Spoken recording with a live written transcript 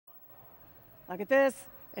Look at this.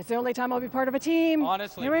 It's the only time I'll be part of a team.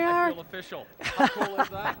 Honestly, here we are. I feel official. How cool is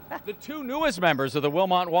that? The two newest members of the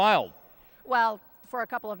Wilmot Wild. Well, for a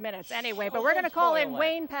couple of minutes anyway, but we're going to call in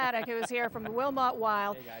Wayne Paddock, who's here from the Wilmot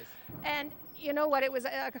Wild. Hey, guys. And you know what, it was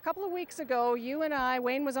a couple of weeks ago, you and I,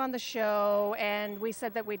 Wayne was on the show, and we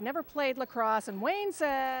said that we'd never played lacrosse, and Wayne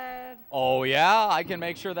said... Oh yeah, I can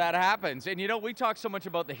make sure that happens. And you know, we talk so much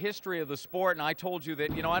about the history of the sport, and I told you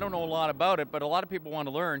that, you know, I don't know a lot about it, but a lot of people want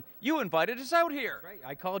to learn. You invited us out here. That's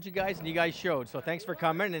right. I called you guys, and you guys showed. So thanks for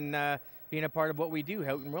coming and being a part of what we do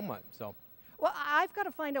out in Wilmot. So. Well, I've got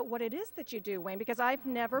to find out what it is that you do, Wayne, because I've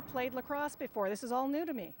never played lacrosse before. This is all new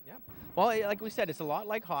to me. Yeah. Well, like we said, it's a lot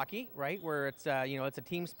like hockey, right? Where it's you know, it's a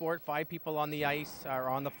team sport. 5 people on the ice or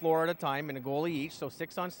on the floor at a time, and a goalie each. So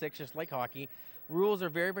 6 on 6, just like hockey. Rules are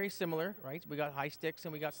very, very similar, right? We got high sticks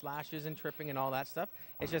and we got slashes and tripping and all that stuff.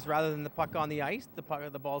 It's just rather than the puck on the ice,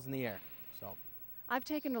 the ball's in the air. So. I've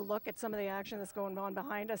taken a look at some of the action that's going on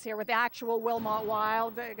behind us here with the actual Wilmot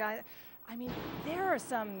Wild guy. I mean, there are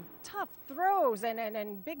some tough throws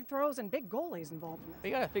and big throws and big goalies involved in this.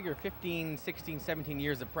 You got to figure 15, 16, 17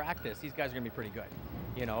 years of practice, these guys are going to be pretty good.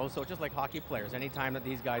 You know, so just like hockey players, anytime that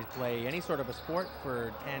these guys play any sort of a sport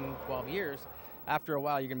for 10, 12 years, after a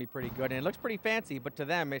while you're going to be pretty good. And it looks pretty fancy, but to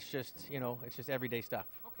them it's just, you know, it's just everyday stuff.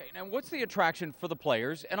 Okay, now what's the attraction for the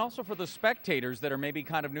players and also for the spectators that are maybe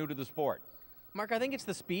kind of new to the sport? Mark, I think it's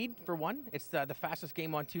the speed, for one. It's the fastest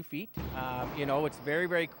game on 2 feet. You know, it's very,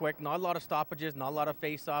 very quick. Not a lot of stoppages, not a lot of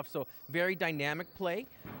face-offs, so very dynamic play.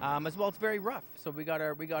 As well, it's very rough. So we got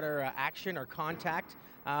our action, our contact.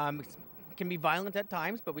 It can be violent at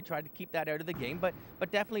times, but we try to keep that out of the game. But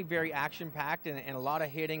definitely very action-packed and a lot of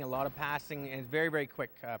hitting, a lot of passing, and very, very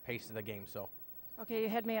quick pace of the game. So. Okay, you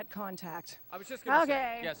had me at contact. I was just going to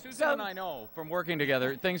say, yeah, Susan and I know from working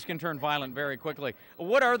together, things can turn violent very quickly.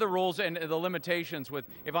 What are the rules and the limitations with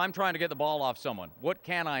if I'm trying to get the ball off someone? What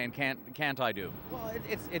can I and can't I do? Well,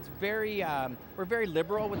 it's very, we're very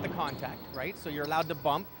liberal with the contact, right? So you're allowed to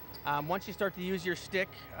bump. Once you start to use your stick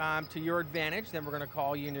to your advantage, then we're going to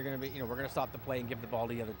call you and you're going to be, you know, we're going to stop the play and give the ball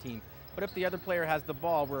to the other team. But if the other player has the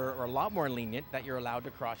ball, we're a lot more lenient that you're allowed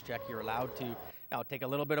to cross-check, you're allowed to take a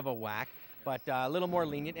little bit of a whack. But a little more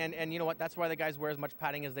lenient, and you know what, that's why the guys wear as much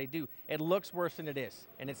padding as they do. It looks worse than it is,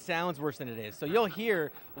 and it sounds worse than it is. So you'll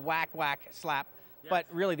hear whack, whack, slap, but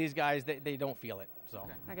really these guys, they don't feel it. So.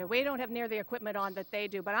 Okay, we don't have near the equipment on that they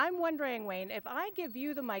do, but I'm wondering, Wayne, if I give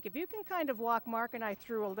you the mic, if you can kind of walk Mark and I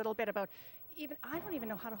through a little bit about, I don't even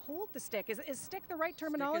know how to hold the stick. Is stick the right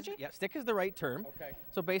terminology? Stick is the right term. Okay.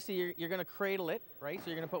 So basically you're going to cradle it, right? So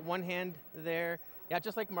you're going to put one hand there, yeah,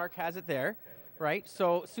 just like Mark has it there. Right,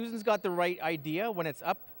 so Susan's got the right idea. When it's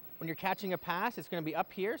up, when you're catching a pass, it's going to be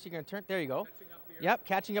up here. So you're going to turn. There you go. Catching up here. Yep,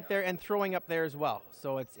 catching up there and throwing up there as well.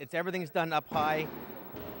 So it's everything's done up high.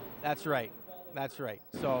 That's right. That's right.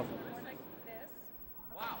 So.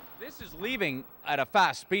 Wow, this is leaving at a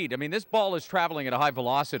fast speed. I mean, this ball is traveling at a high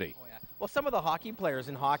velocity. Oh yeah. Well, some of the hockey players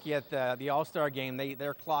in hockey at the All-Star game,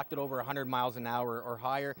 they're clocked at over 100 miles an hour or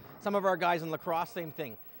higher. Some of our guys in lacrosse, same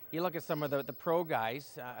thing. You look at some of the pro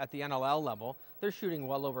guys at the NLL level, they're shooting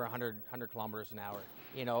well over 100 kilometers an hour.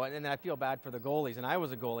 You know, and then I feel bad for the goalies, and I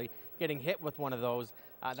was a goalie, getting hit with one of those,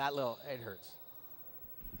 it hurts.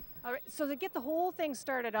 All right, so to get the whole thing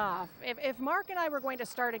started off, if Mark and I were going to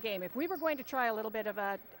start a game, if we were going to try a little bit of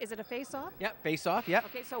is it a face-off? Yep, face-off, yep.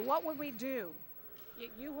 Okay, so what would we do?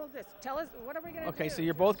 You hold this. Tell us, what are we going to do? Okay, so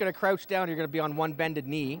you're both going to crouch down. You're going to be on one bended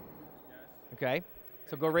knee. Yes. Okay,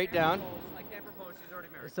 so go right down. I can't propose, she's already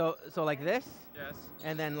married. So like this. Yes.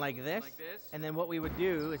 And then like this. Like this. And then what we would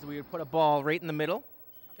do is we would put a ball right in the middle.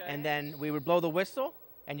 Okay. And then we would blow the whistle,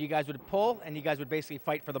 and you guys would pull, and you guys would basically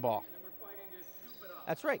fight for the ball. And then we're fighting to scoop it up.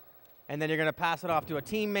 That's right. And then you're going to pass it off to a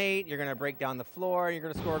teammate. You're going to break down the floor. And you're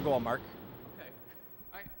going to score a goal, Mark. Okay.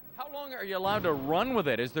 How long are you allowed to run with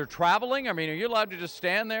it? Is there traveling? I mean, are you allowed to just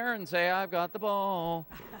stand there and say, I've got the ball?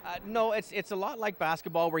 No, it's a lot like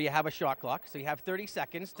basketball where you have a shot clock. So you have 30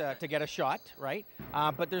 seconds to get a shot, right?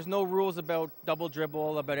 But there's no rules about double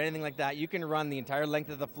dribble, about anything like that. You can run the entire length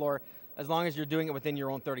of the floor as long as you're doing it within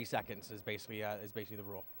your own 30 seconds is basically the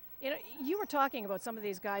rule. You know, you were talking about some of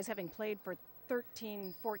these guys having played for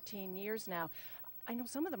 13, 14 years now. I know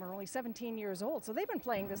some of them are only 17 years old, so they've been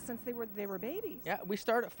playing this since they were babies. Yeah, we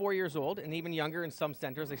start at 4 years old, and even younger in some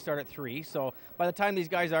centers, they start at 3. So by the time these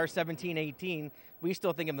guys are 17, 18, we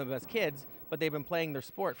still think of them as kids, but they've been playing their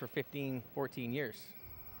sport for 15, 14 years.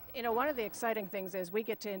 You know, one of the exciting things is we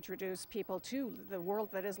get to introduce people to the world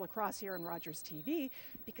that is lacrosse here on Rogers TV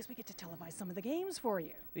because we get to televise some of the games for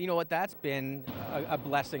you. You know what, that's been a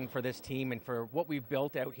blessing for this team and for what we've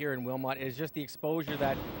built out here in Wilmot is just the exposure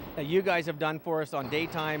that that you guys have done for us on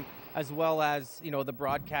daytime, as well as the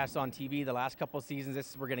broadcasts on TV the last couple of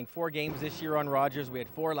seasons. We're getting 4 games this year on Rogers. We had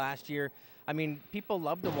 4 last year. I mean, people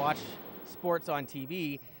love to watch sports on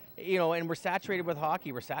TV. And we're saturated with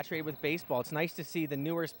hockey, we're saturated with baseball. It's nice to see the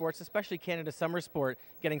newer sports, especially Canada summer sport,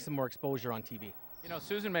 getting some more exposure on TV.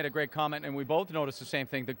 Susan made a great comment, and we both noticed the same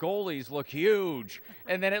thing. The goalies look huge,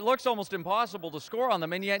 and then it looks almost impossible to score on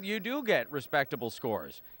them, and yet you do get respectable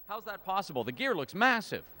scores. How's that possible? The gear looks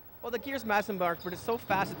massive. Well, the gear's massive, Mark, but it's so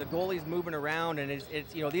fast that the goalie's moving around, and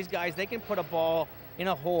it's these guys, they can put a ball in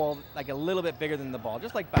a hole like a little bit bigger than the ball,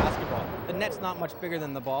 just like basketball. The net's not much bigger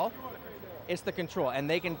than the ball. It's the control, and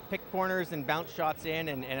they can pick corners and bounce shots in,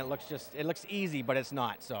 and it looks easy, but it's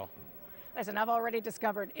not. So, listen, I've already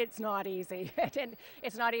discovered it's not easy. And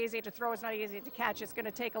it's not easy to throw, it's not easy to catch. It's going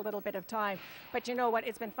to take a little bit of time. But you know what?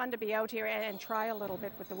 It's been fun to be out here and try a little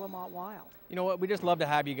bit with the Wilmot Wild. You know what? We just love to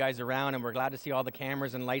have you guys around, and we're glad to see all the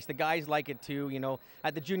cameras and lights. The guys like it too.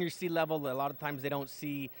 At the junior C level, a lot of times they don't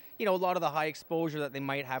see, a lot of the high exposure that they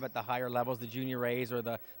might have at the higher levels, the junior A's or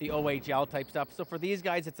the OHL type stuff. So for these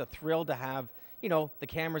guys, it's a thrill to have, the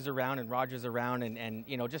cameras around and Rogers around and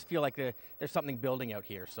just feel like there's something building out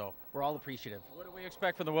here. So we're all appreciative. What do we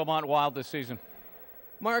expect from the Wilmot Wild this season?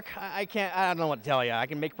 Mark, I don't know what to tell you. I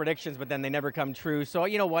can make predictions, but then they never come true. So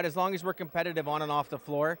you know what? As long as we're competitive on and off the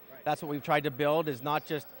floor, that's what we've tried to build, is not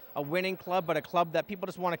just a winning club, but a club that people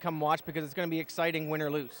just want to come watch because it's going to be exciting, win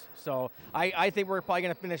or lose. So I think we're probably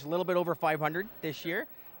going to finish a little bit over 500 this year.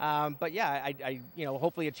 But yeah, I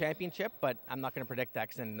hopefully a championship, but I'm not going to predict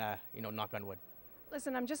X and, knock on wood.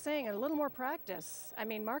 Listen, I'm just saying, a little more practice. I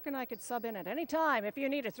mean, Mark and I could sub in at any time if you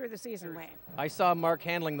need it through the season, Wayne. I saw Mark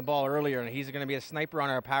handling the ball earlier, and he's going to be a sniper on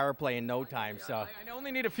our power play in no time. So I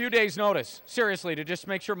only need a few days' notice, seriously, to just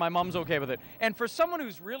make sure my mom's okay with it. And for someone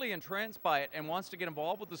who's really entranced by it and wants to get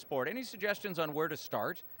involved with the sport, any suggestions on where to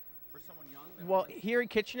start for someone young? Well, here in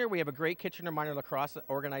Kitchener, we have a great Kitchener minor lacrosse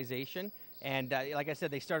organization. And like I said,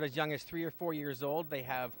 they start as young as 3 or 4 years old. They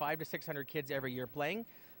have 500 to 600 kids every year playing.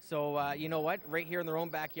 So you know what? Right here in their own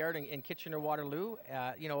backyard in Kitchener-Waterloo,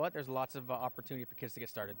 you know what? There's lots of opportunity for kids to get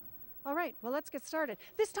started. All right, well, let's get started.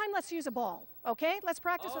 This time, let's use a ball, okay? Let's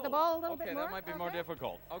practice with the ball a little bit more. Okay, that might be more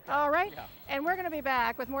difficult. Okay. All right, yeah. And we're going to be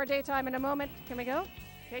back with more daytime in a moment. Can we go?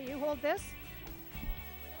 Okay, you hold this.